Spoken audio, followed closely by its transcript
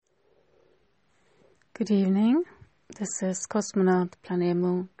Good evening. This is cosmonaut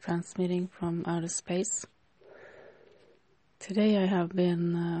Planemo transmitting from outer space. Today I have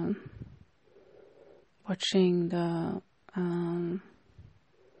been watching the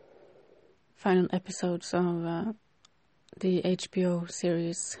final episodes of the HBO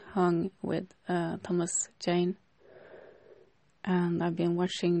series Hung with Thomas Jane. And I've been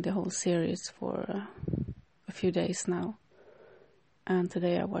watching the whole series for a few days now. And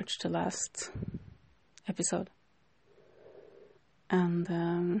today I watched the last episode.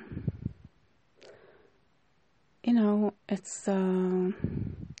 And,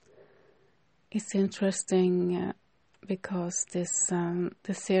 it's interesting because this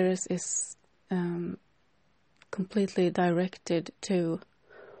series is completely directed to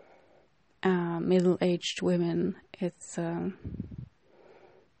middle-aged women. It's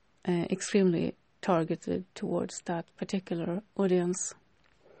extremely targeted towards that particular audience,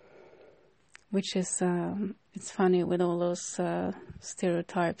 which is it's funny with all those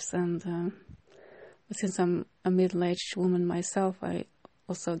stereotypes. And since I'm a middle-aged woman myself, I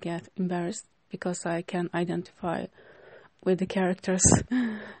also get embarrassed because I can identify with the characters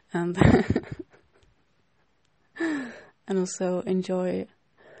and and also enjoy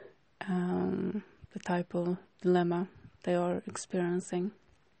the type of dilemma they are experiencing.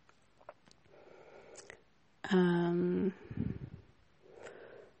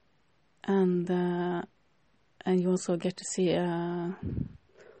 And you also get to see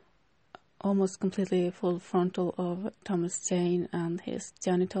almost completely full frontal of Thomas Jane and his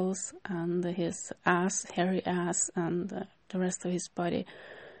genitals and his ass, hairy ass, and the rest of his body,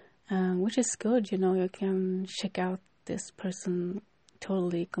 which is good. You can check out this person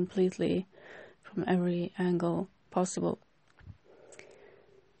totally, completely from every angle possible.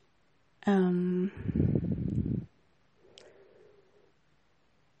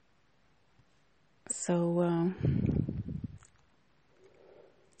 So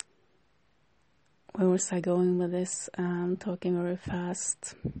where was I going with this? I'm talking very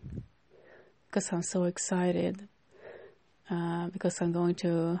fast because I'm so excited because I'm going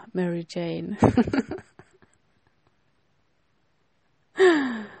to marry Jane.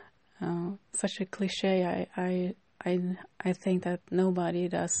 Such a cliche. I think that nobody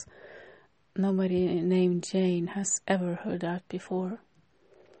named Jane has ever heard that before.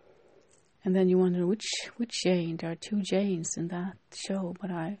 And then you wonder which Jane. There are two Janes in that show,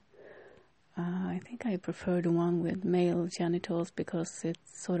 but I think I prefer the one with male genitals because it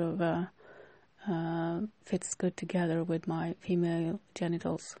sort of fits good together with my female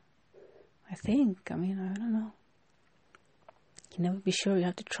genitals. I don't know. You can never be sure. You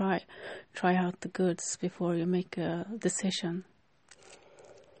have to try out the goods before you make a decision.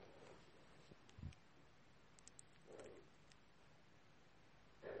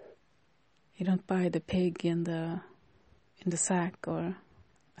 You don't buy the pig in the sack, or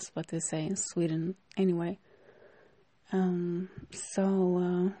that's what they say in Sweden anyway. I'll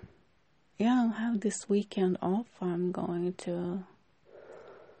have this weekend off. I'm going to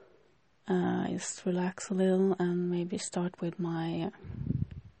just relax a little and maybe start with my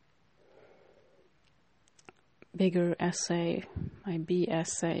bigger essay, my B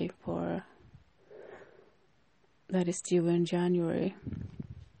essay that is due in January.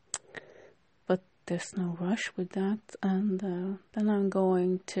 But there's no rush with that. And then I'm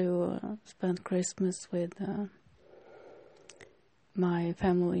going to spend Christmas with my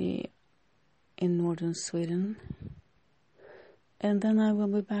family in northern Sweden. And then I will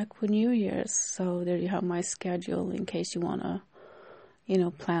be back for New Year's. So there you have my schedule in case you want to,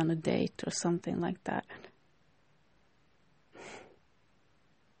 plan a date or something like that.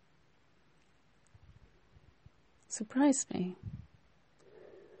 Surprise me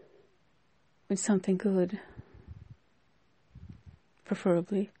with something good,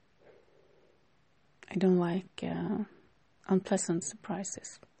 preferably. I don't like unpleasant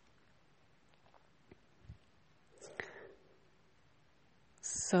surprises.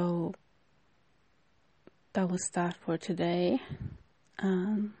 So that was that for today.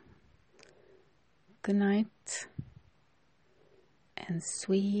 Good night and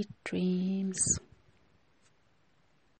sweet dreams.